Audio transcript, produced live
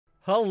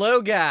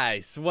Hello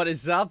guys, what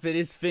is up? It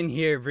is Finn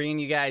here, bringing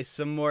you guys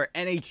some more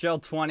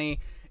NHL 20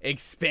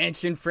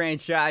 expansion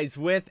franchise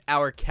with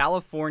our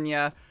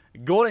California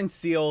Golden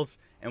Seals,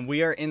 and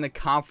we are in the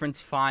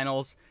conference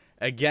finals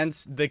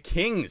against the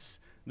Kings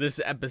this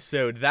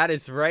episode. That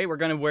is right, we're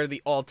going to wear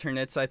the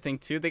alternates, I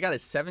think, too. They got a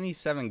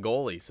 77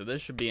 goalie, so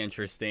this should be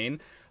interesting.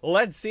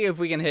 Let's see if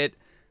we can hit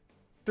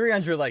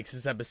 300 likes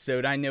this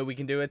episode. I know we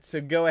can do it, so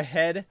go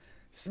ahead.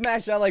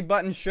 Smash that like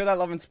button, show that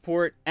love and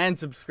support, and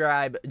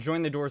subscribe.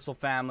 Join the Dorsal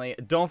family.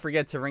 Don't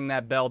forget to ring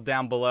that bell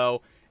down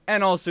below.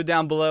 And also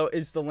down below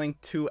is the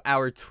link to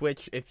our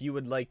Twitch if you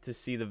would like to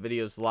see the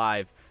videos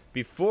live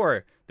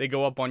before they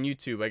go up on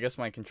YouTube. I guess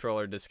my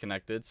controller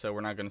disconnected, so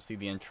we're not going to see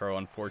the intro,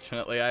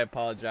 unfortunately. I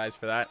apologize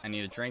for that. I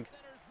need a drink.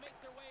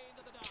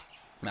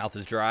 Mouth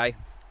is dry.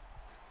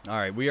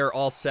 Alright, we are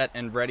all set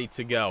and ready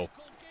to go.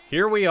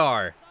 Here we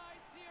are.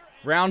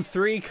 Round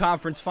 3,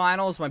 conference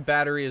finals. My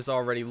battery is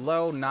already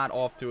low. Not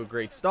off to a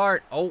great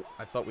start. Oh,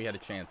 I thought we had a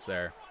chance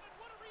there.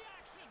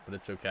 But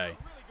it's okay.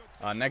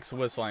 Next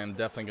whistle, I am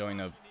definitely going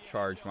to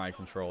charge my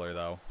controller,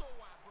 though.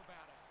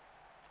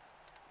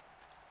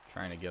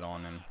 Trying to get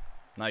on him.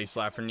 Nice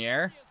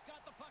Lafreniere.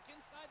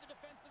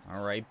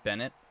 All right,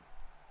 Bennett.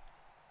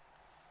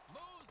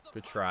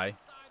 Good try.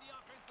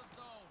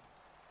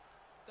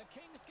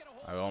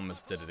 I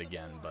almost did it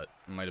again, but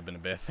it might have been a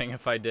bad thing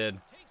if I did.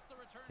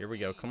 Here we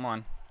go. Come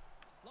on.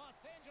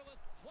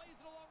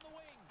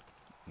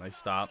 Nice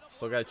stop.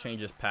 Still got to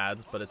change his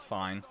pads, but it's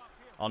fine.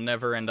 I'll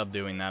never end up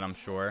doing that, I'm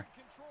sure.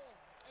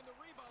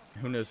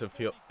 Who knows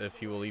if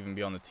he will even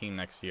be on the team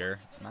next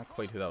year. Not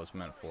quite who that was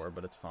meant for,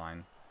 but it's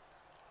fine.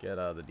 Get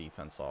the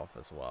defense off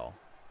as well.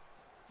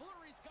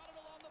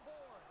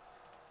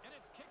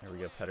 Here we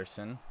go,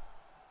 Pettersson.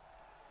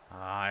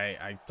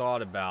 I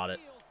thought about it.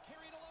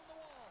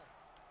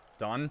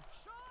 Done.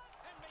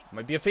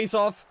 Might be a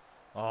face-off.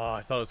 Oh,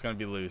 I thought it was going to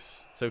be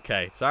loose. It's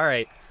okay. It's all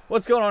right.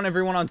 What's going on,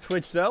 everyone on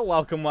Twitch, though?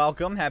 Welcome,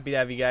 welcome. Happy to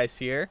have you guys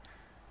here.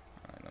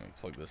 All right, let me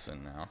plug this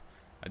in now.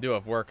 I do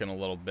have work in a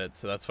little bit,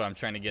 so that's why I'm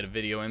trying to get a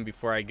video in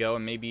before I go,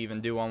 and maybe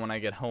even do one when I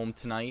get home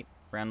tonight,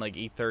 around like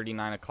 8:30,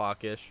 9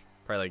 o'clock-ish.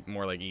 Probably like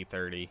more like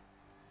 8:30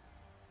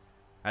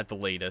 at the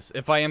latest.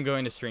 If I am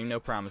going to stream, no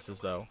promises,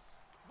 though.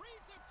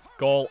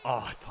 Goal.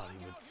 Oh, I thought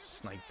he would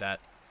snipe that.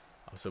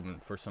 I was hoping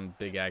for some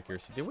big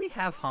accuracy. Did we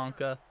have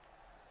Honka?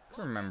 I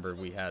couldn't remember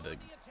we had a...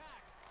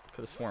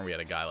 Could have sworn we had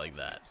a guy like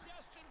that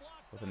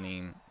with a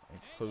name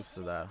like close to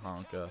that.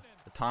 Honka,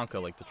 the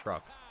Tonka, like the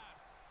truck.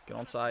 Get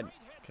on side.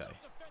 Okay.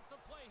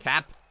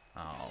 Cap.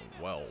 Oh,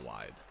 well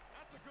wide.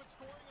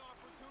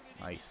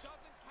 Nice.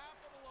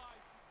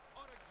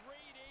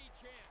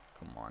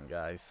 Come on,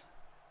 guys.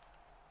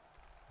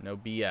 No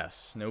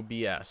BS. No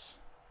BS.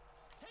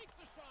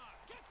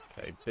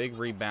 Okay, big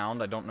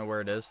rebound. I don't know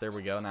where it is. There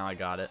we go. Now I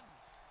got it.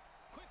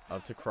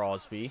 Up to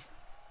Crosby.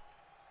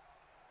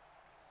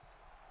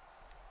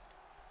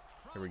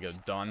 Here we go,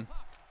 done.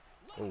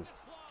 Oh,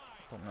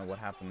 don't know what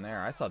happened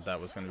there. I thought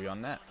that was going to be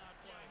on net.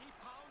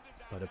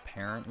 But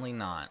apparently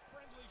not.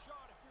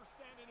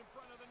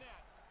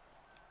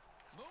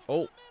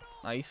 Oh,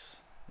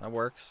 nice. That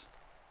works.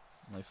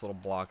 Nice little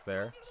block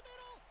there.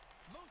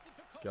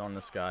 Get on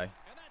this guy.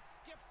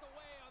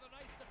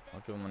 I'll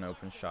give him an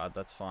open shot.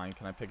 That's fine.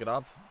 Can I pick it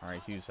up? All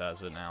right, Hughes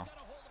has it now.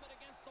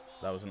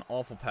 That was an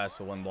awful pass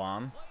to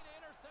Lindblom.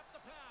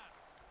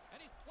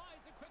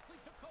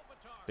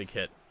 Big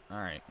hit.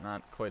 Alright,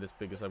 not quite as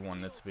big as I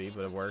wanted it to be,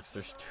 but it works.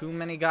 There's too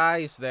many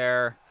guys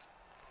there.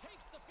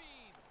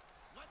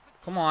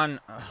 Come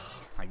on. Oh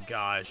my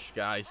gosh,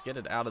 guys. Get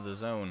it out of the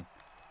zone.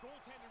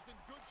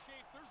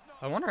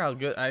 I wonder how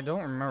good... I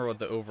don't remember what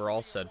the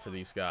overall said for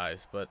these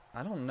guys, but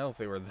I don't know if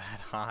they were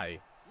that high.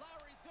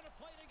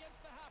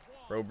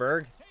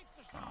 Broberg.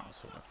 Oh, I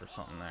was hoping for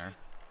something there.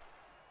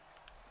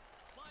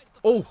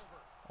 Oh!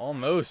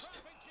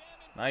 Almost.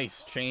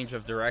 Nice change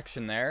of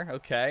direction there.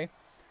 Okay.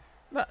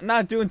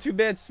 Not doing too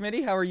bad,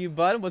 Smitty. How are you,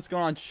 bud? What's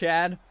going on,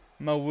 Chad?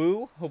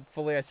 Mawoo.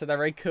 Hopefully I said that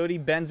right. Cody,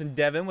 Benz, and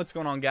Devin. What's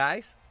going on,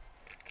 guys?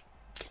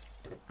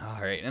 All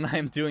right, and I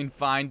am doing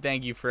fine.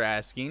 Thank you for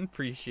asking.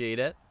 Appreciate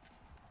it.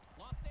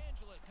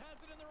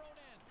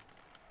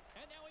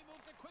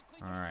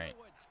 All right.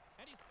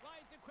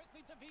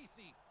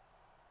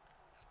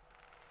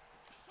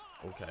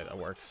 Okay, that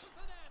works.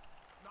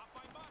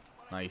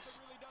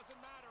 Nice.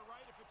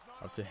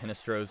 Up to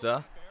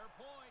Hinostroza.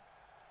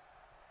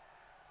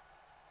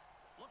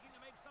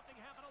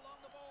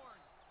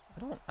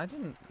 I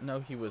didn't know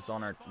he was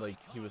on our, like,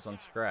 he was on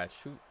scratch.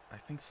 Who? I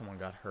think someone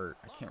got hurt.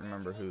 I can't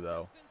remember who,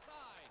 though.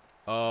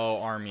 Oh,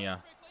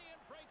 Armia.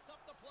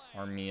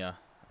 Armia.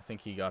 I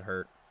think he got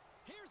hurt.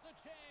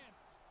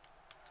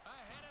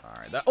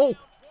 Alright, that, oh!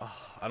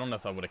 I don't know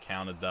if that would have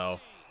counted, though.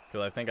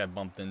 Because I think I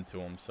bumped into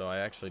him, so I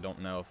actually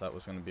don't know if that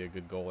was going to be a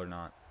good goal or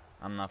not.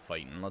 I'm not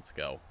fighting. Let's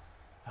go.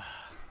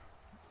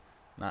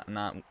 Not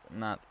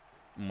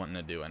wanting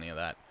to do any of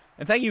that.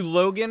 And thank you,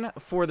 Logan,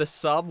 for the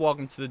sub.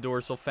 Welcome to the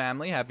Dorsal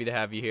family. Happy to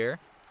have you here.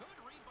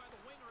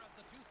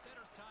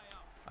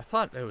 I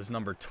thought it was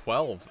number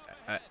 12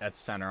 at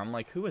center. I'm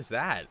like, who is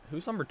that?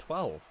 Who's number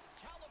 12?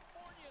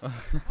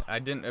 I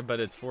didn't, but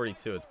it's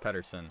 42. It's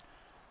Pedersen.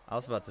 I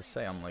was about to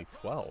say I'm like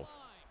 12.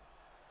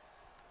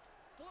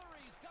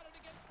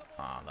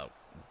 Ah, that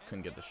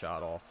couldn't get the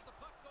shot off.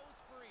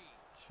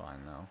 It's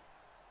fine though.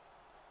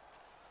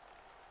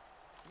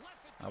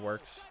 That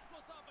works.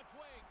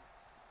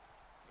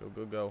 Go,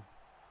 go, go.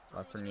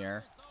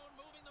 Lafreniere.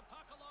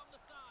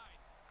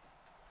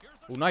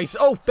 Oh, nice.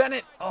 Oh,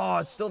 Bennett. Oh,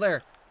 it's still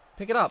there.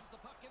 Pick it up.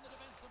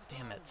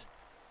 Damn it.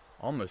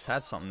 Almost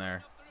had something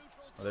there.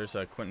 Oh, there's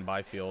a Quentin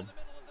Byfield.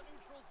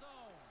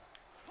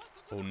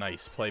 Oh,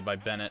 nice play by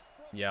Bennett.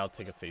 Yeah, I'll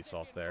take a face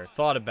off there.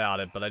 Thought about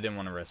it, but I didn't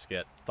want to risk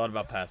it. Thought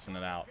about passing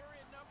it out.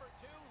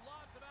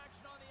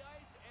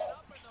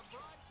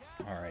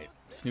 All right.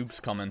 Snoop's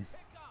coming.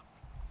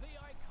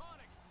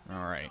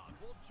 All right.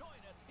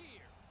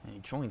 And he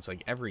joins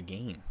like every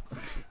game.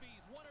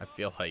 I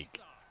feel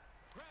like.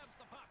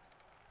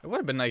 It would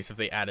have been nice if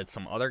they added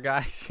some other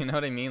guys. You know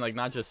what I mean? Like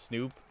not just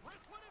Snoop.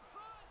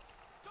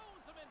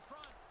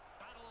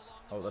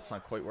 Oh, that's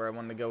not quite where I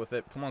wanted to go with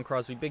it. Come on,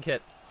 Crosby. Big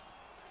hit.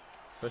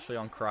 Especially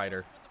on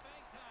Kreider.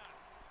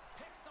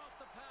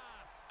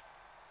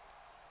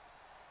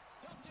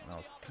 That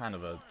was kind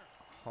of a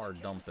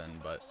hard dump in,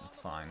 but it's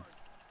fine.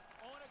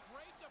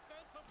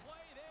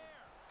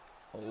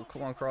 Oh,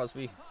 come on,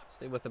 Crosby.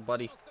 Stay with it,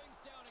 buddy.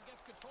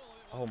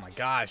 Oh, my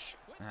gosh.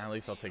 At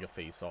least I'll take a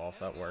face off.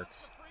 That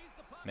works.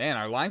 Man,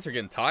 our lines are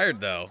getting tired,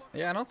 though.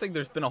 Yeah, I don't think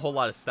there's been a whole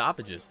lot of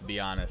stoppages, to be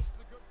honest.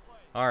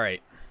 All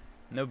right.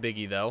 No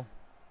biggie, though.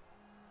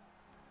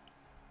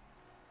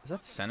 Is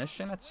that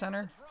Senishin at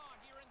center?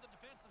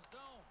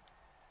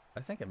 I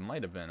think it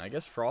might have been. I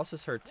guess Frost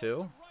is hurt,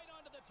 too.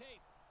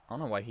 I don't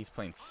know why he's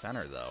playing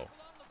center, though.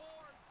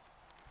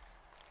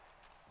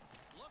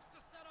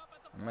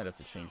 I might have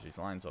to change these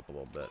lines up a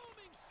little bit.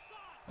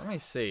 Let me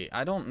see.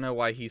 I don't know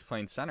why he's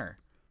playing center.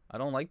 I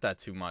don't like that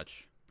too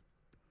much.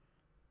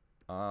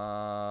 Where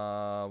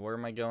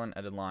am I going?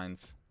 Edit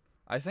lines.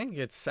 I think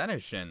it's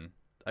Senishin.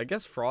 I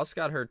guess Frost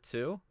got hurt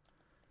too.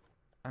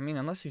 I mean,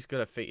 unless he's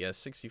good at fate. Yeah,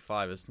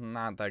 65 is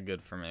not that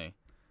good for me.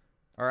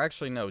 Or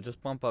actually, no.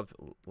 Just bump up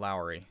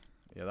Lowry.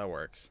 Yeah, that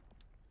works.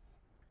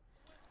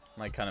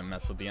 Might kind of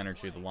mess with the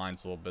energy of the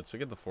lines a little bit. So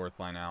get the fourth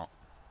line out.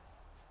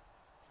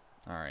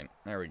 Alright,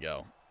 there we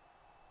go.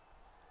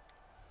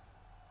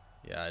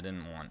 Yeah, I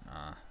didn't want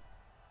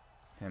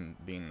him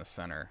being the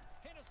center.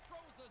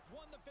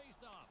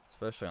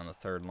 Especially on the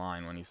third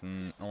line when he's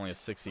only a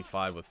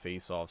 65 with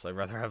face-offs. I'd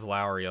rather have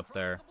Lowry up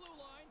there.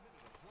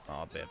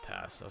 Oh, bad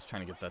pass. I was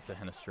trying to get that to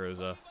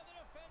Hinostroza.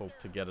 Hope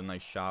to get a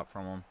nice shot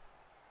from him.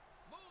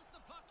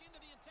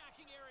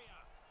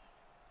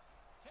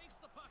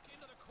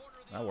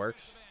 That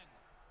works.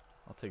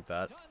 I'll take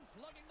that.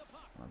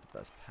 Not the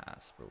best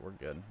pass, but we're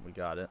good. We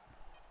got it.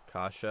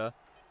 Kasha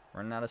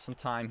running out of some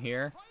time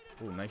here.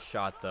 Ooh, nice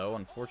shot, though.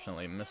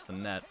 Unfortunately, missed the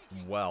net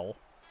well.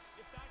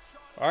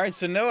 Alright,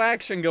 so no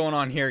action going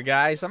on here,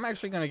 guys. I'm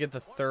actually going to get the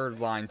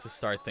third line to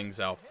start things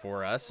out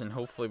for us, and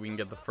hopefully we can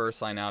get the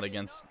first line out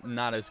against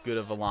not as good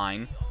of a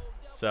line.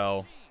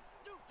 So,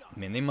 I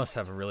mean, they must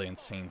have a really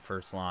insane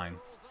first line.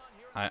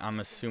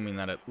 I'm assuming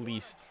that at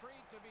least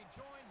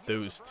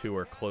those two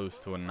are close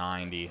to a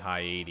 90, high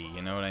 80.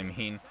 You know what I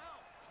mean?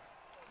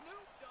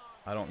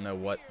 I don't know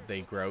what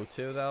they grow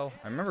to, though.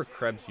 I remember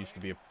Krebs used to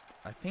be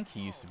I think he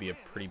used to be a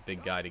pretty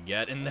big guy to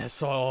get in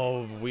this.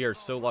 Oh, we are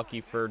so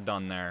lucky for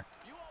Dunn there.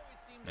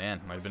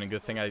 Man, might have been a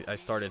good thing I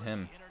started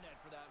him.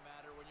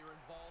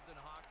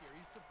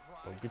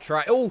 Oh, good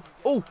try.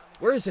 Oh,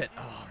 where is it?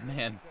 Oh,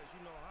 man.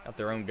 Got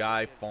their own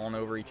guy falling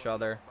over each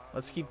other.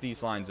 Let's keep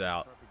these lines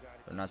out.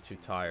 They're not too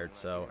tired,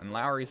 so. And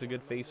Lowry's a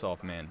good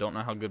face-off man. Don't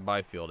know how good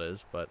Byfield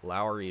is, but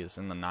Lowry is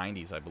in the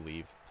 90s, I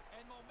believe.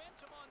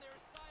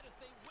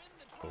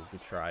 Oh,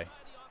 good try.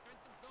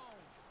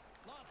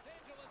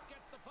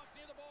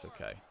 It's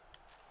okay.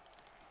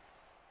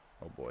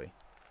 Oh, boy.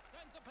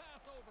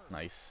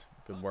 Nice.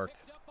 Good work.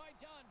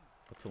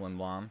 Go to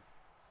Lindblom.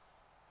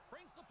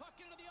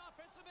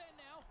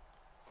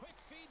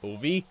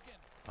 Ovi.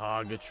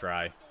 Ah, good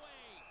try.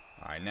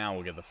 All right, now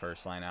we'll get the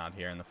first line out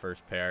here in the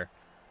first pair.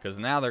 Because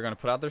now they're going to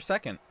put out their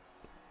second.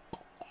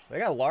 They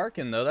got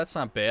Larkin, though. That's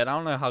not bad. I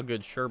don't know how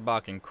good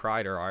Scherbach and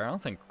Kreider are. I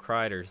don't think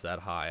Kreider's that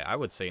high. I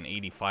would say an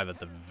 85 at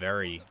the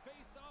very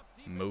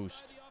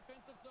most.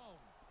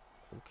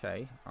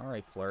 Okay. All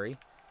right, Fleury.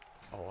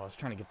 Oh, I was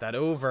trying to get that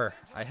over.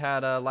 I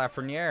had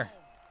Lafreniere.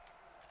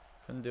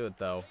 Couldn't do it,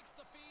 though.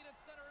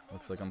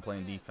 Looks like I'm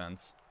playing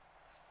defense.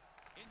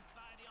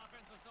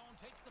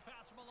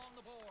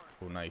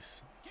 Oh,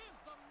 nice.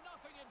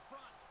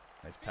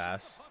 Nice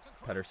pass.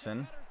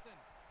 Pedersen.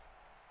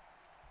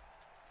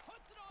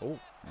 Oh,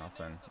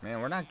 nothing.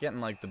 Man, we're not getting,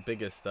 like, the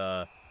biggest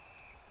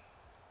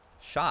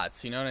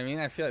shots. You know what I mean?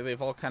 I feel like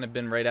they've all kind of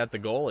been right at the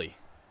goalie.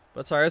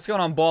 But sorry, what's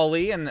going on,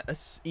 Ball-E and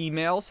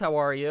emails? How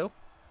are you?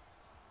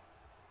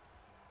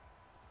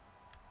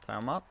 Tie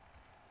him up.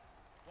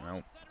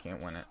 Nope,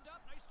 can't win it.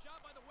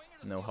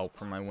 No help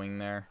from my wing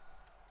there.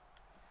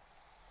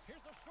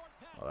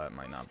 Oh, that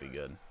might not be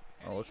good.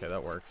 Oh, okay,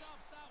 that works.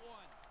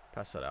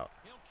 Pass it out.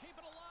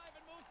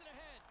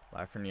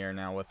 Lafreniere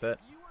now with it.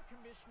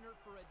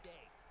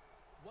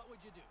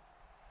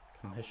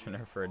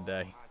 Commissioner for a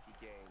day.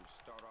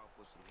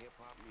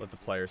 Let the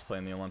players play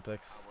in the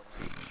Olympics.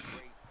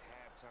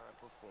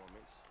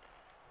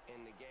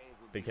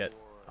 Big hit.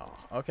 Oh,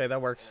 okay,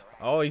 that works.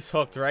 Oh, he's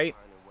hooked, right?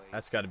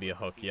 That's got to be a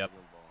hook, yep.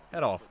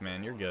 Head off,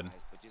 man. You're good.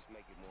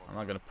 I'm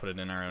not going to put it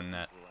in our own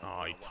net.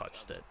 Oh, he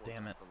touched it.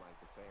 Damn it.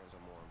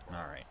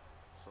 All right.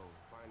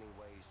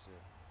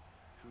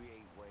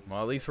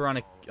 Well, at least we're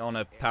on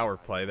a power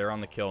play. They're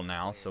on the kill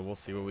now, so we'll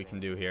see what we can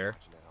do here.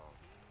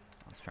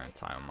 Let's try and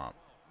tie him up.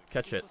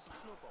 Catch it.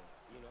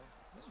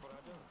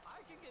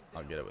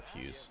 I'll get it with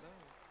Hughes.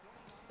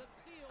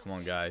 Come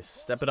on, guys.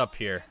 Step it up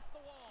here.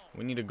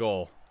 We need a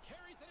goal.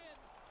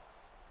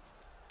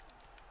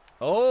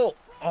 Oh!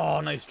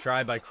 Oh, nice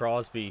try by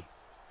Crosby.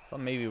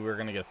 Thought maybe we were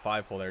going to get a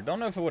 5-hole there. Don't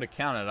know if it would have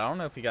counted. I don't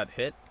know if he got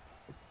hit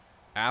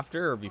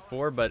after or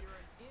before, but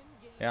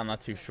yeah, I'm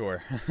not too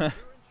sure.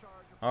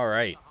 All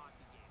right.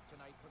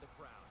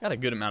 Got a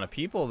good amount of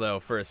people, though,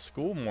 for a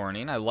school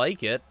morning. I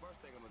like it.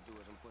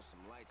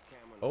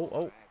 Oh,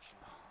 oh.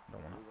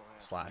 Don't want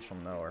to slash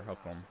them, though, or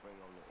hook them.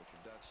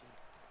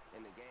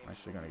 I'm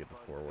actually going to get the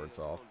forwards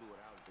off.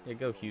 Yeah,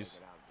 go, Hughes.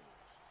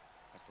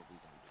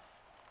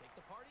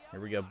 Here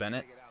we go,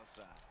 Bennett.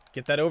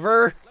 Get that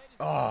over.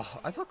 Oh,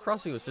 I thought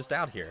Crosby was just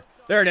out here.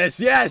 There it is.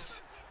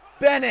 Yes!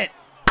 Bennett!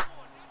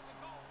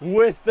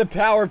 With the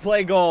power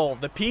play goal.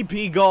 The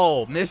PP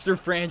goal. Mr.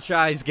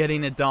 Franchise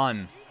getting it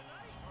done.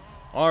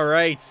 All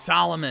right,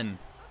 Solomon.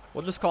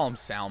 We'll just call him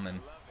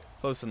Salmon.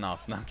 Close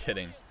enough. Not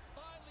kidding.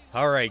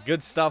 All right,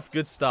 good stuff.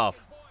 Good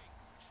stuff.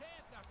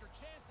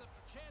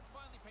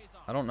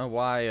 I don't know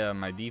why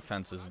my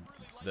defense is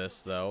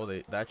this,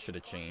 though. That should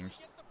have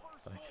changed.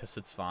 But I guess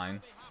it's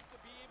fine.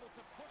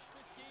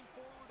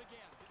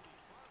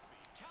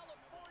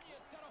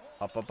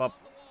 Up, up, up.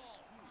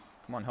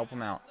 Come on, help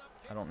him out.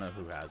 I don't know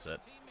who has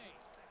it.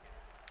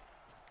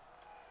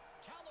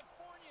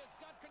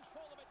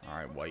 All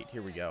right, White,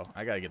 here we go.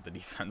 I got to get the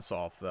defense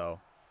off, though.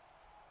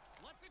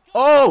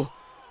 Oh!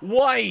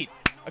 White!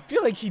 I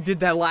feel like he did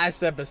that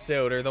last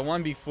episode, or the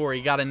one before.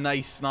 He got a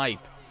nice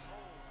snipe.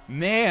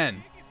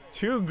 Man,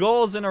 2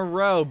 goals in a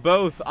row,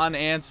 both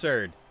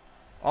unanswered.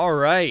 All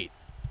right.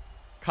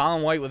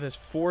 Colin White with his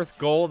 4th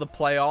goal of the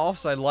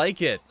playoffs. I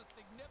like it.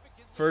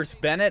 First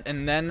Bennett,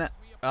 and then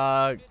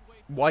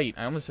White.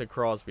 I almost said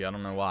Crosby. I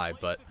don't know why,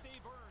 but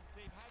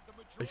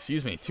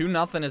excuse me.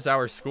 2-0 is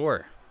our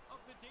score.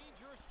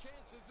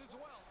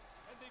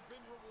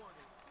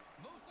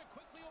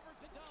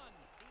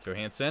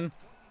 Johansson.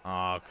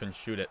 Oh, couldn't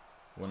shoot it.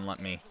 Wouldn't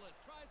let me.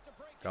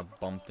 Got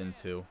bumped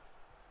into.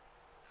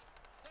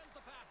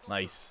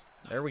 Nice.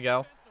 There we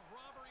go.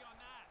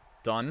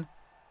 Done.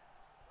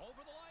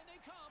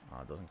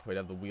 Oh, doesn't quite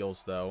have the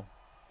wheels, though.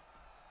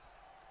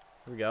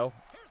 Here we go.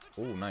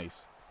 Oh,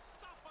 nice.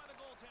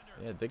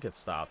 Yeah, it did get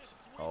stopped.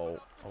 Oh,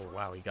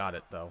 wow, he got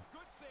it, though.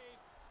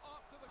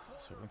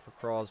 So looking for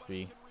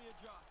Crosby.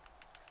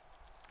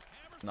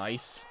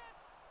 Nice.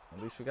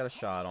 At least we got a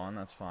shot on.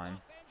 That's fine.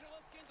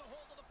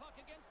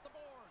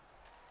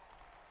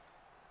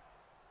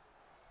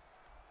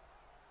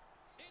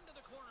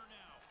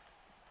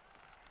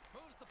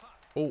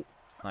 Oh,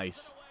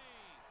 nice.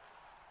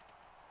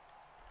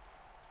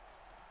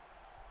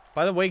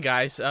 By the way,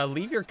 guys,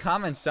 leave your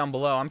comments down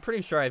below. I'm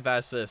pretty sure I've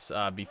asked this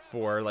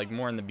before, like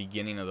more in the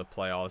beginning of the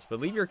playoffs. But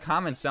leave your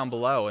comments down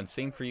below, and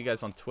same for you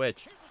guys on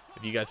Twitch.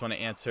 If you guys want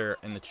to answer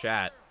in the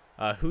chat,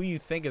 who you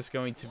think is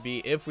going to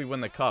be, if we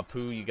win the cup,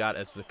 who you got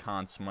as the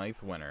Conn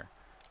Smythe winner.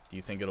 Do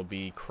you think it'll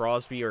be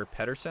Crosby or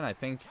Pettersson? I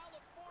think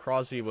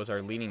Crosby was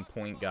our leading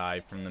point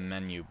guy from the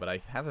menu, but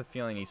I have a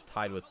feeling he's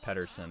tied with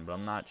Pettersson, but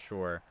I'm not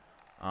sure.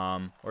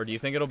 Or do you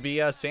think it'll be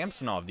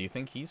Samsonov? Do you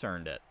think he's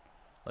earned it?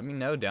 Let me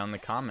know down in the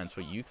comments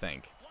what you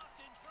think.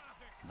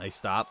 Nice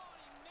stop.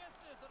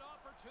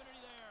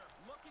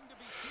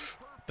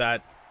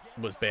 That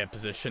was bad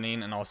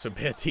positioning and also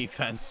bad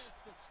defense.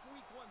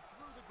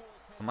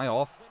 Am I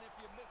off?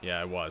 Yeah,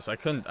 I was. I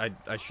couldn't.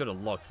 I should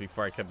have looked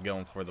before I kept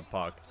going for the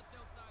puck.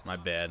 My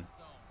bad.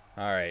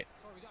 All right.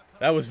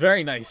 That was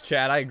very nice,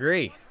 Chad. I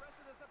agree.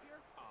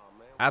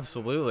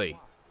 Absolutely.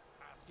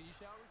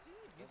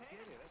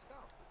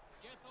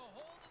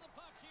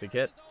 Big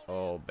hit.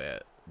 Oh,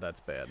 bad. That's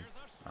bad.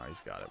 Oh,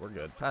 he's got it. We're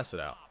good. Pass it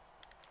out.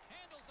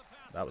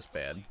 That was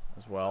bad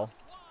as well.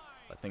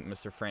 I think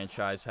Mr.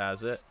 Franchise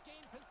has it.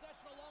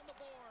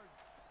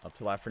 Up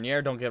to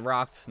Lafreniere. Don't get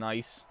rocked.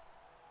 Nice.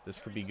 This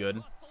could be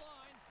good.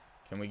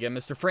 Can we get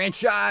Mr.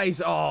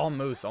 Franchise? Oh,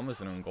 almost. Almost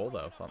an own goal,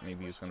 though. Thought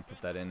maybe he was going to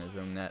put that in his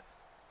own net.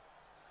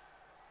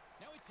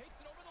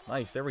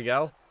 Nice. There we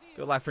go.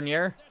 Good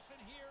Lafreniere.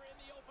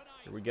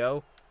 Here we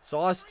go.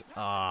 Sauced.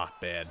 Ah,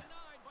 bad.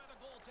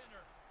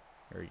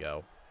 Here we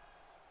go.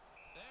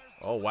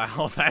 Oh,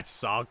 wow. That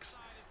sucks.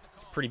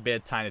 It's a pretty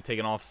bad time to take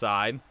an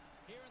offside.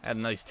 Had a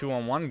nice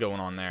 2-on-1 going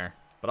on there.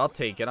 But I'll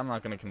take it. I'm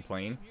not going to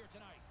complain.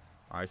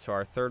 All right, so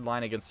our third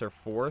line against their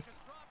fourth.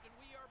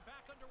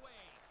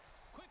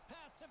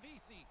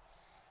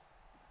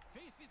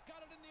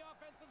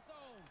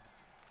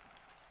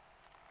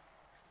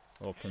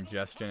 Little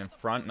congestion in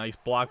front. Nice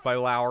block by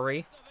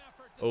Lowry.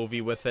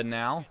 Ovi with it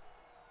now.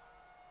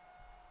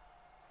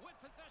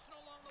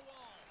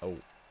 Oh,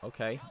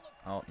 okay.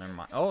 Oh, never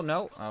mind. Oh,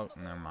 no. Oh,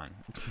 never mind.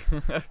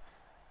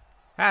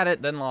 Had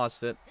it, then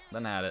lost it,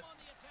 then had it.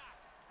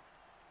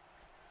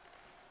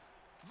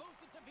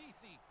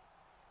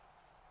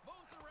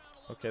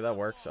 Okay, that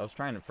works. I was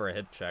trying for a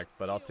hip check,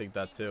 but I'll take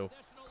that too.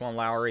 Come on,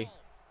 Lowry.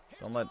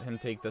 Don't let him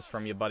take this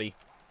from you, buddy.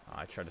 Oh,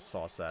 I tried to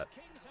sauce that.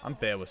 I'm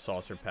bad with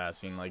saucer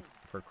passing, like,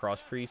 for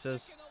cross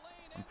creases.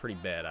 I'm pretty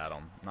bad at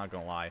them, not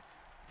gonna lie.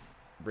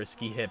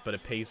 Risky hit, but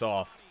it pays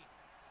off.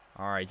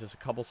 Alright, just a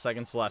couple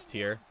seconds left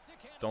here.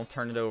 Don't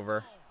turn it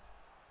over.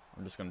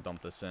 I'm just gonna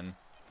dump this in.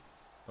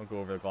 Don't go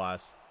over the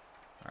glass.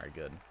 Alright,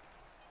 good.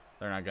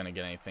 They're not gonna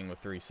get anything with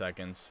 3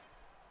 seconds.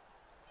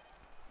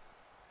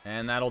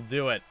 And that'll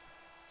do it.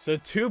 So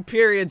 2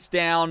 periods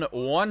down,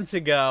 1 to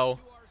go.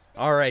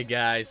 Alright,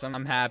 guys,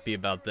 I'm happy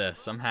about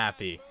this. I'm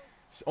happy.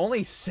 It's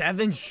only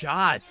 7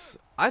 shots.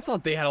 I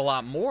thought they had a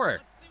lot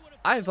more.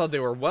 I thought they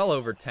were well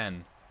over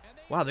 10.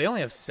 Wow, they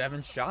only have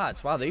 7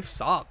 shots. Wow, they've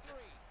sucked.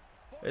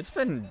 I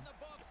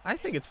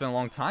think it's been a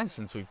long time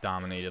since we've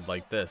dominated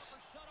like this.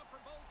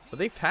 But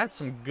they've had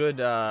some good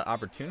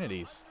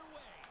opportunities.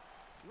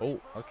 Oh,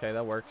 okay,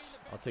 that works.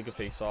 I'll take a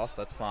face-off.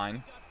 That's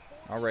fine.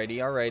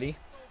 Alrighty.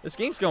 This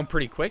game's going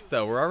pretty quick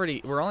though.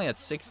 We're only at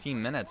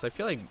 16 minutes. I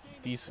feel like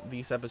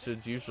these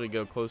episodes usually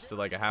go close to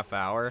like a half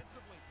hour.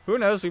 Who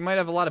knows? We might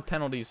have a lot of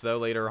penalties though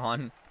later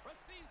on.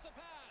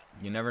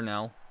 You never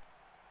know.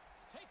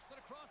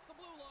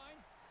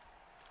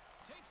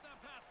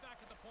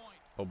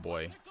 Oh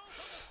boy.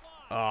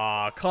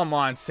 Aw, oh, come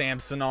on,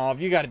 Samsonov.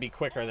 You got to be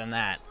quicker than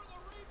that.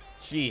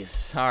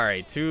 Jeez. All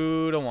right,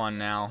 2-1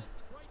 now.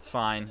 It's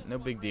fine. No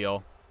big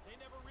deal.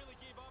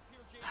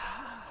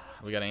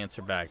 We got to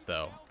answer back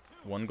though.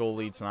 1 goal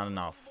lead's not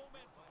enough.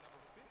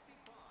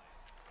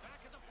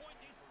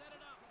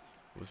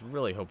 I was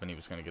really hoping he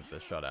was going to get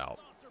this shutout.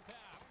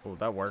 Oh,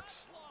 that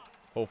works.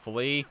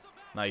 Hopefully.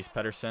 Nice,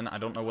 Pedersen. I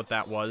don't know what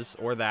that was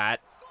or that.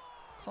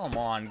 Come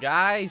on,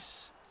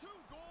 guys.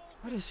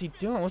 What is he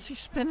doing? What's he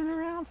spinning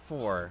around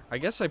for? I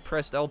guess I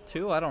pressed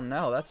L2. I don't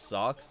know. That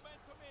sucks.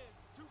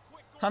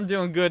 I'm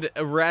doing good.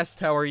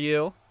 Rest, how are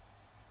you?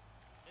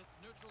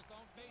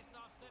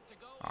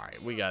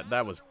 Alright,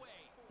 that was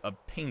a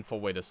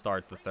painful way to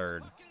start the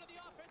third.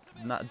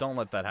 Don't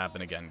let that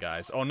happen again,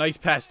 guys. Oh, nice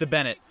pass to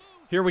Bennett.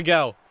 Here we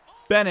go.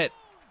 Bennett.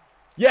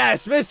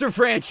 Yes, Mr.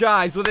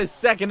 Franchise with his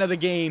 2nd of the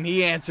game.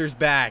 He answers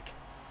back.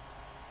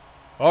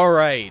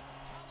 Alright.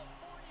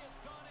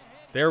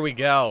 There we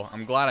go.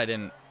 I'm glad I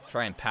didn't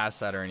try and pass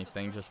that or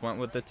anything. Just went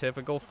with the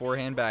typical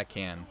forehand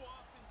backhand.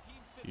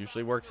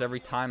 Usually works every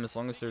time as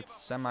long as they're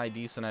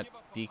semi-decent at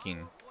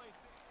deking.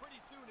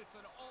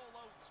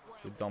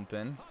 Good dump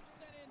in.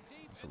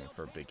 I was looking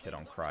for a big hit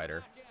on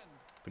Kreider.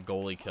 The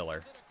goalie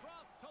killer.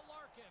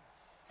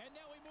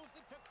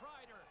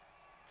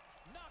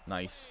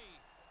 Nice.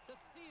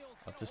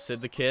 Up to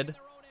Sid the Kid.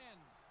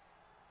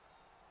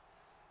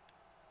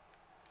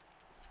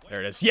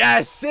 There it is.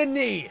 Yes,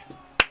 Sydney!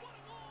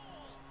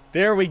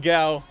 There we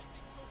go.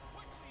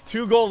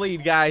 2-goal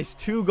lead, guys.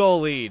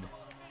 2-goal lead.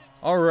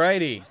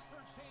 Alrighty.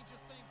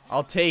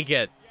 I'll take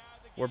it.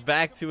 We're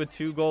back to a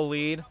 2-goal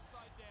lead.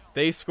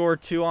 They score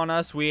 2 on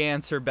us. We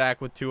answer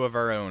back with 2 of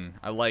our own.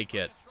 I like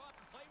it.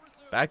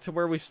 Back to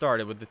where we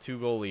started with the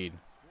 2-goal lead.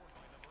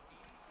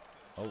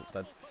 Oh,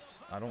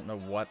 I don't know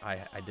what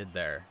I did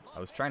there. I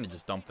was trying to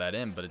just dump that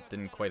in, but it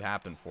didn't quite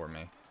happen for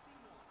me.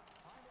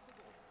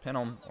 Pin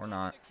him or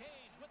not.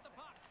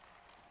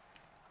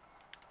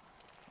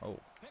 Oh,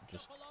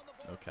 just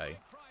okay.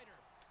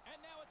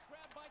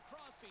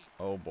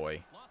 Oh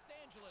boy.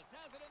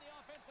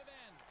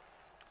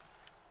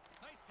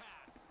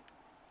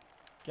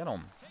 Get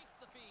him.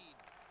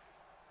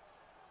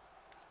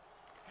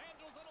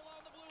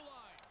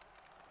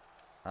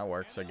 That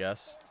works, I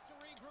guess.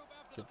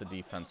 Get the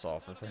defense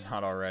off if they're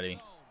not already.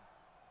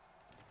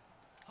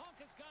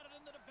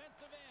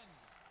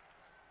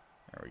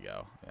 There we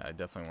go. Yeah, I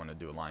definitely want to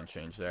do a line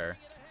change there.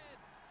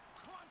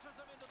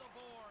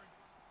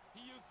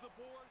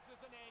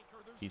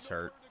 He's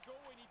hurt.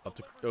 Up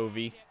to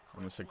Ovi. I'm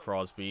going to say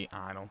Crosby.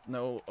 I don't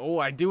know. Oh,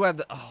 I do have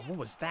the... Oh, what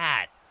was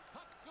that?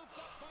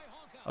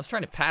 I was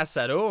trying to pass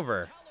that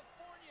over.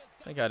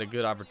 I think I had a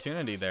good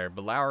opportunity there.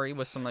 But Lowry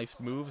with some nice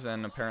moves,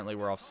 and apparently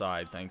we're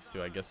offside thanks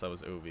to, I guess that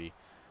was Ovi.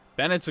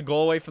 Bennett's a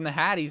goal away from the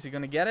Hatties. He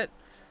going to get it?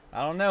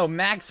 I don't know.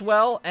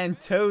 Maxwell and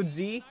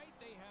Toadzy.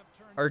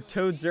 Or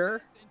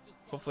Toadzer.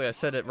 Hopefully I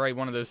said it right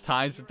one of those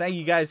times. But thank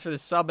you guys for the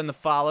sub and the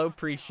follow.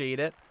 Appreciate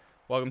it.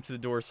 Welcome to the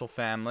Dorsal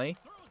family.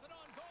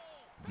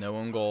 No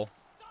own goal.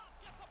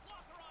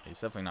 He's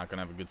definitely not going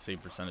to have a good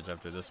save percentage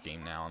after this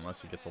game now,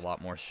 unless he gets a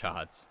lot more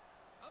shots.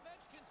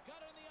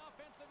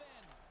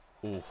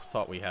 Ooh,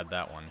 thought we had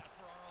that one.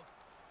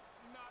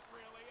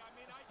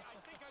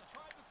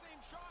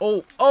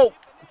 Oh,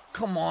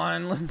 come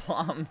on,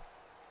 Lindblom.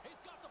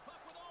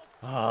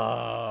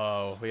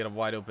 Oh, we had a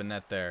wide open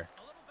net there.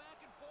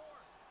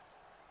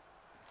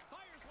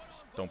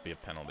 Don't be a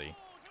penalty,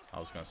 I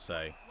was going to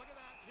say.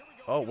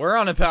 Oh, we're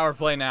on a power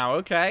play now.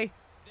 Okay.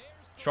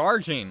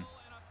 Charging.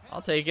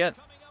 I'll take it.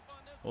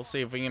 We'll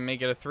see if we can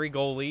make it a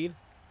 3-goal lead.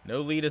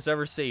 No lead is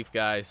ever safe,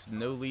 guys.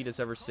 No lead is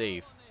ever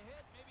safe.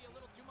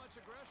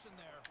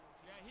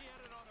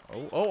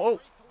 Oh, oh, oh.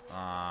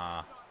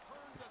 Ah.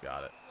 He's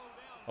got it.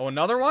 Oh,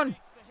 another one?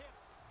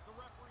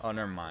 Oh,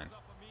 never mind.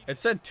 It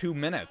said 2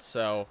 minutes,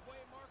 so...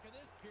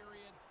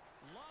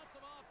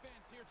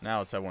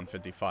 Now it's at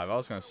 155. I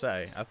was going to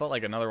say, I thought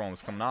like another one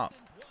was coming up.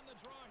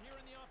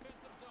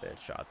 Bad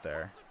shot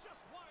there.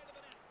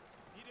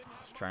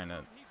 I was trying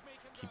to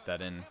keep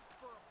that in.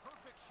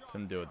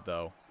 Couldn't do it,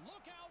 though.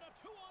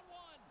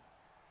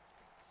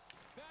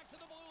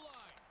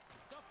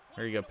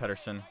 There you go,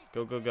 Pettersson.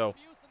 Go, go, go.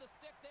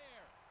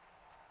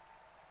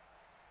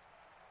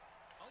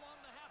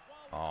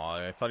 Oh,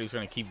 I thought he was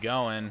going to keep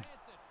going.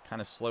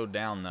 Kind of slowed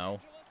down, though.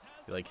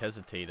 He, like,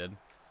 hesitated.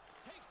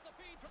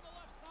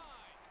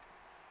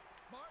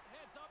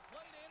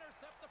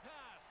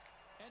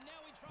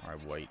 All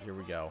right, White, here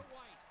we go.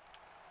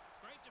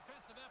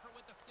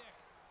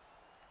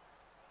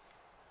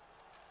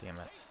 Damn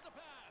it.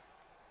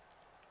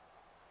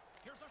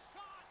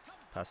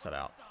 Pass that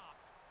out.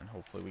 And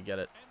hopefully we get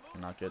it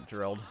and not get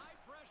drilled.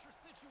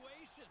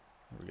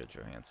 Here we go,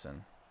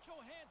 Johansson.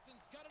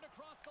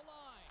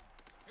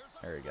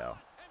 There you go.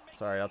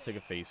 Sorry, I'll take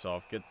a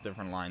face-off. Get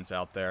different lines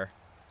out there.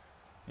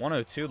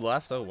 102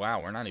 left. Oh,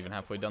 wow. We're not even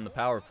halfway done the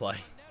power play.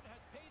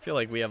 I feel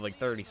like we have like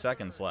 30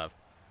 seconds left.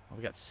 Oh,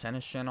 we got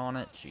Senishin on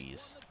it.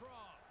 Jeez.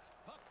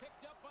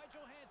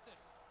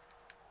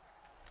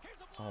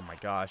 Oh, my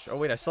gosh. Oh,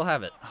 wait. I still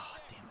have it. Oh,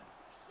 damn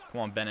it.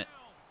 Come on, Bennett.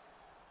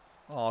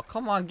 Oh,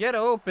 come on. Get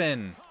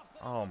open.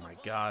 Oh, my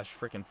gosh.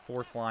 Freaking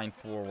fourth line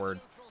forward.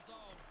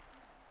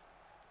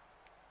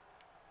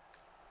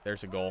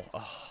 There's a goal.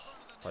 Oh.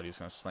 Thought he was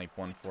going to snipe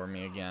one for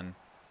me again.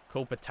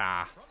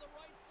 Kopita.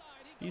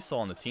 He's still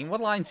on the team.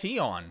 What line's he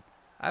on?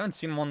 I haven't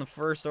seen him on the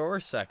first or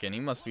second. He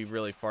must be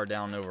really far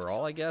down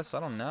overall, I guess. I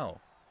don't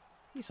know.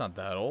 He's not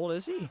that old,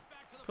 is he?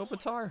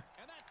 Kopitar?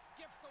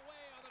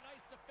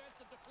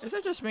 Is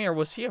that just me, or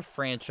was he a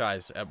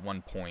franchise at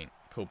one point,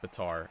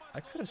 Kopitar? I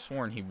could have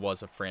sworn he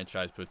was a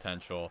franchise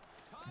potential.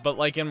 But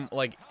like in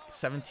like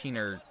 17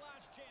 or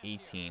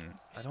 18.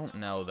 I don't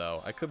know,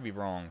 though. I could be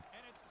wrong.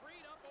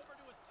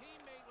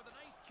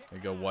 There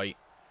you go, White.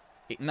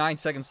 9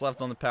 seconds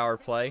left on the power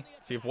play.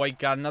 See if White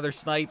got another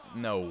snipe.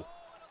 No.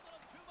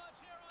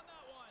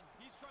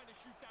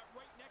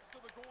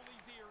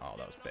 Oh,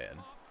 that was bad.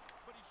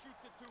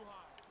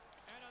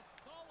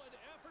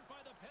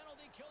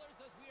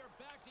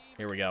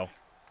 Here we go.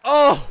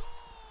 Oh!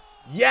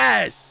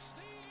 Yes!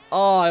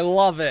 Oh, I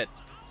love it.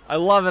 I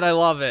love it. I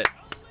love it.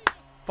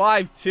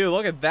 5-2.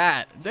 Look at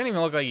that. It didn't even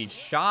look like he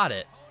shot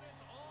it.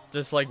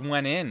 Just like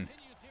went in.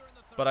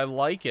 But I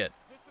like it.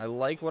 I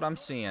like what I'm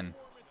seeing.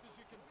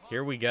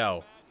 Here we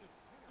go.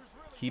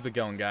 Keep it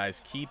going,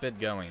 guys. Keep it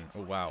going.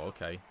 Oh, wow.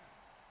 Okay.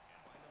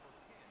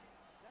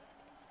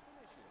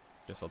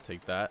 Guess I'll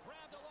take that.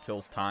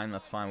 Kills time.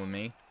 That's fine with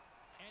me.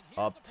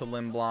 Up to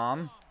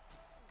Lindblom.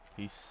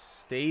 He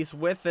stays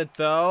with it,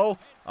 though.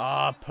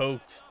 Ah,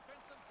 poked.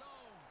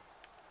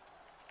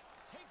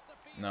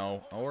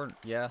 No. Or,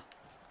 yeah.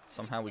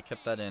 Somehow we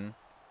kept that in.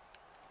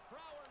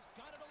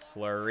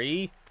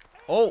 Flurry.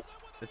 Oh,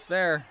 it's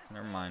there.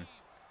 Never mind.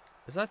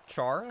 Is that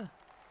Chara?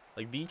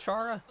 Like the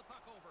Chara?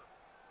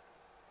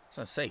 I was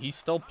gonna say, he's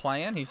still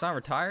playing? He's not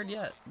retired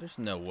yet? There's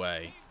no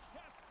way.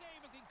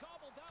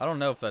 I don't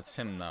know if that's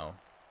him, though.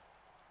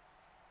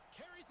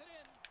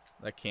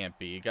 That can't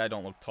be. The guy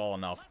don't look tall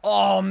enough.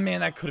 Oh,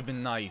 man, that could have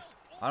been nice.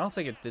 I don't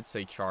think it did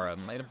say Chara. It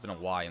might have been a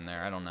Y in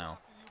there. I don't know.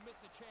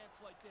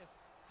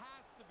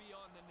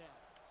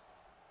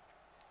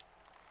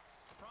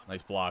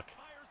 Nice block.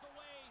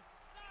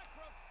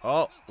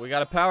 Oh, we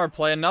got a power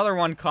play. Another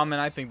one coming.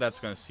 I think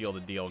that's going to seal the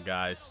deal,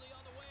 guys.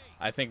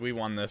 I think we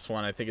won this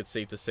one. I think it's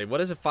safe to say.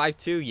 What is it,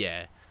 5-2?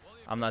 Yeah.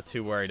 I'm not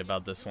too worried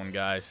about this one,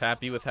 guys.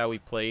 Happy with how we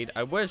played.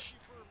 I wish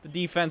the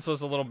defense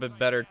was a little bit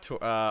better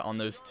on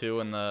those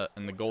two, and the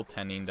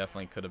goaltending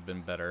definitely could have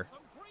been better.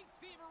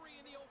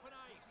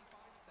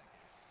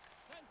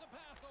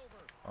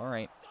 All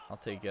right. I'll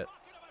take it.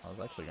 I was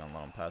actually going to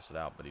let him pass it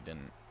out, but he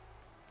didn't.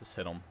 Just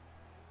hit him.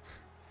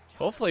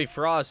 Hopefully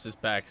Frost is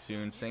back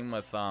soon. Same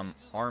with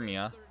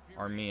Armia.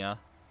 I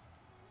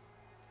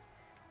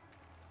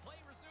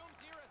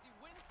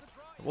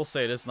will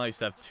say it is nice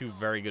to have two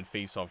very good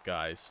face-off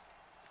guys.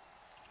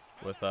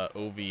 With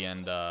Ovi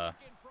and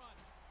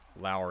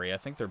Lowry. I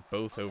think they're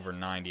both over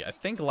 90. I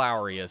think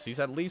Lowry is. He's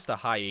at least a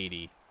high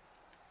 80.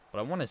 But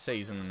I want to say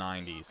he's in the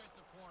 90s.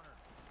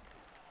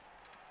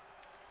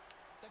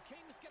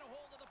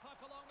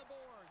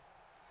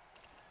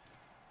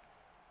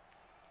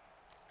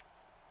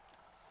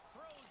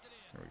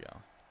 Here we go.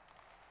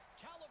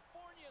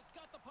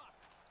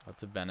 Up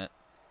to Bennett.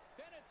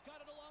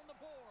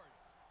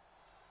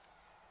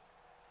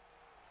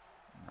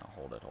 No,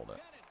 hold it, hold it.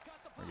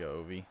 There we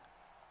go, Ovi.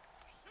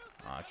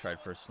 Ah, I tried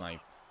for a snipe.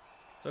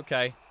 It's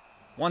okay.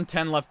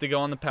 1:10 left to go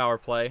on the power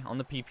play, on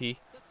the PP.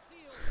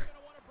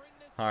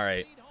 All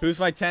right. Who's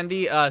my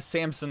tendy?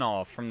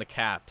 Samsonov from the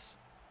Caps.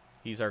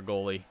 He's our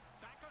goalie.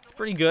 He's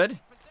pretty good.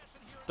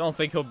 Don't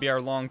think he'll be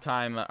our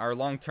long-term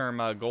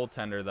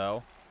goaltender,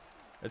 though.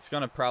 It's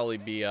going to probably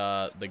be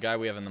the guy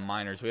we have in the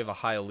minors. We have a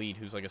high elite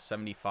who's like a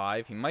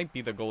 75. He might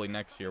be the goalie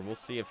next year. We'll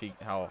see if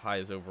how high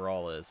his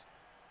overall is.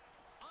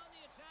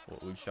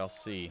 What we shall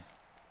see.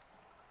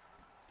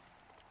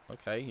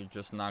 Okay, you're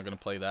just not going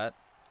to play that.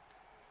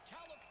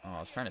 Oh, I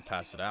was trying to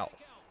pass it out.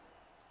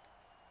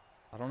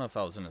 I don't know if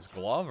I was in his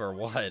glove or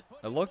what.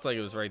 It looked like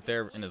it was right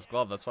there in his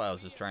glove. That's why I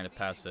was just trying to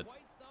pass it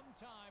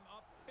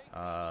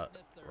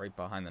right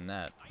behind the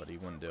net, but he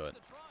wouldn't do it.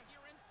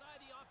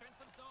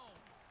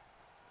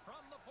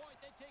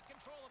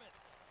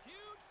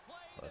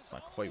 Well, that's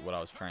not quite what I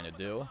was trying to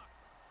do.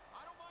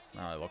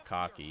 Now I look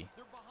cocky.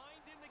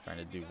 Trying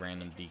to do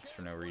random deeks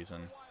for no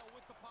reason.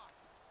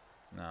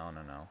 No.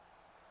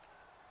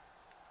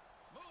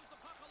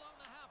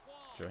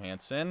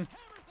 Johansson.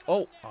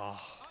 Oh! I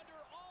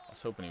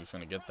was hoping he was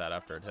going to get that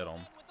after it hit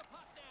him.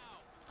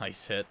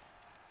 Nice hit.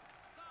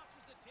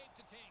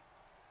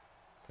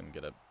 Couldn't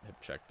get a hip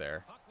check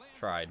there.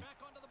 Tried.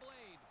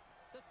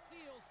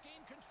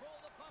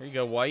 Here you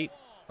go, White.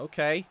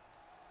 Okay.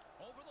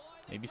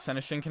 Maybe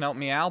Senishin can help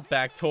me out.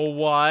 Back to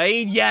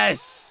White.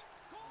 Yes!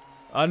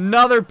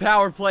 Another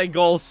power play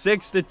goal.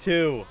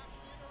 6-2.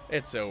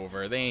 It's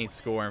over. They ain't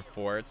scoring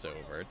 4. It's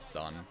over. It's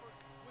done.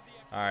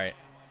 Alright.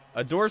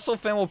 A dorsal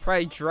fin will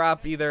probably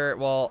drop either...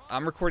 Well,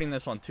 I'm recording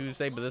this on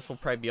Tuesday, but this will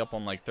probably be up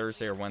on like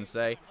Thursday or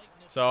Wednesday.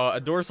 So a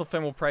dorsal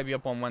fin will probably be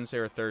up on Wednesday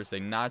or Thursday.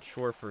 Not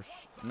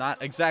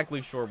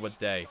exactly sure what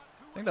day.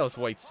 I think that was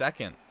White's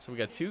second. So we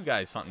got 2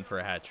 guys hunting for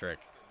a hat trick.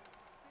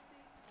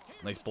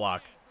 Nice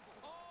block.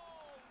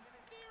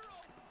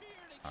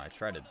 I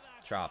tried to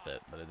chop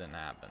it, but it didn't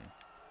happen.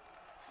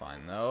 It's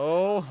fine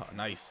though. Oh,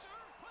 nice.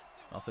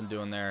 Nothing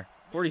doing there.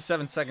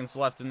 47 seconds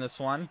left in this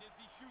one.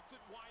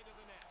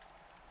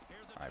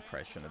 I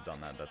probably shouldn't have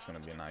done that. That's going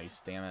to be nice.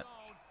 Damn it.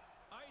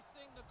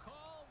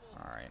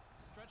 All right.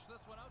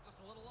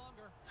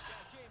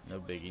 No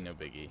biggie, no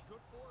biggie.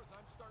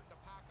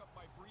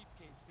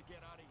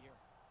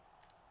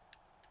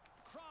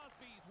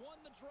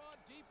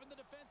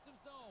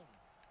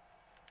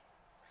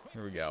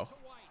 Here we go.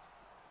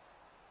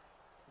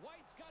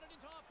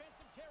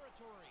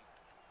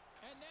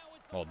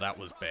 Oh, that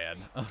was bad.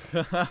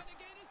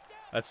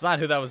 That's not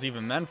who that was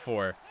even meant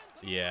for.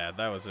 Yeah,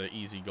 that was an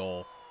easy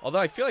goal. Although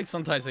I feel like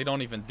sometimes they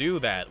don't even do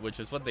that, which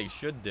is what they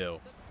should do.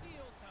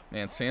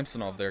 Man,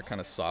 Samsonov there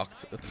kind of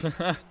sucked.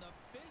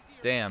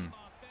 Damn.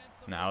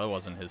 No, it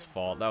wasn't his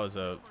fault. That was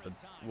what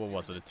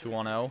was it, a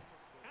 2-on-0?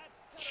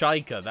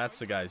 Chaika, that's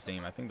the guy's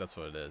name. I think that's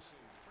what it is.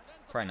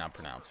 Probably not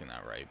pronouncing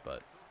that right,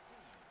 but...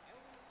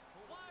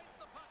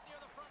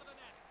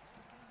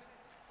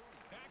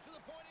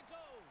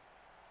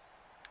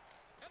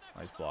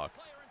 Nice block.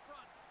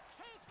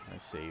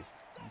 Nice save.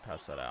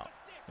 Pass that out.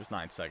 There's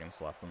 9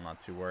 seconds left. I'm not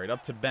too worried.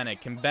 Up to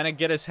Bennett. Can Bennett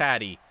get his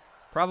hattie?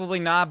 Probably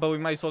not, but we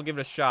might as well give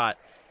it a shot.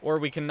 Or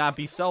we can not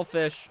be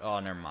selfish. Oh,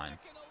 never mind.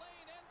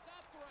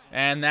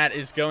 And that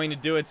is going to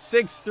do it.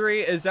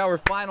 6-3 is our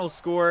final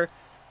score.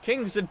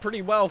 Kings did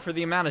pretty well for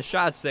the amount of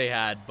shots they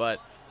had, but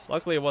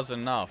luckily it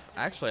wasn't enough.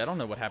 Actually, I don't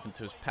know what happened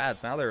to his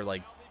pads. Now they're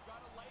like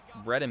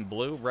red and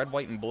blue. Red,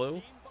 white, and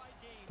blue.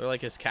 They're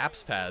like his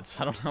Caps pads.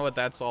 I don't know what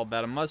that's all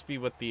about. It must be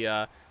with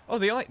the... Oh,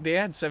 they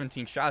had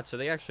 17 shots, so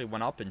they actually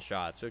went up in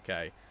shots.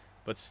 Okay.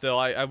 But still,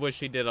 I wish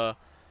he did a...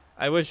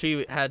 I wish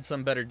he had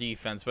some better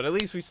defense, but at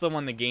least we still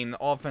won the game.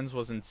 The offense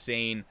was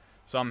insane,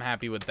 so I'm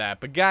happy with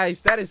that. But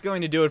guys, that is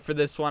going to do it for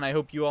this one. I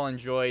hope you all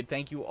enjoyed.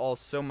 Thank you all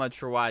so much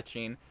for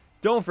watching.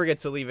 Don't forget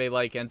to leave a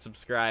like and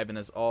subscribe, and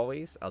as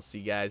always, I'll see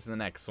you guys in the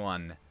next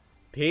one.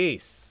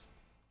 Peace.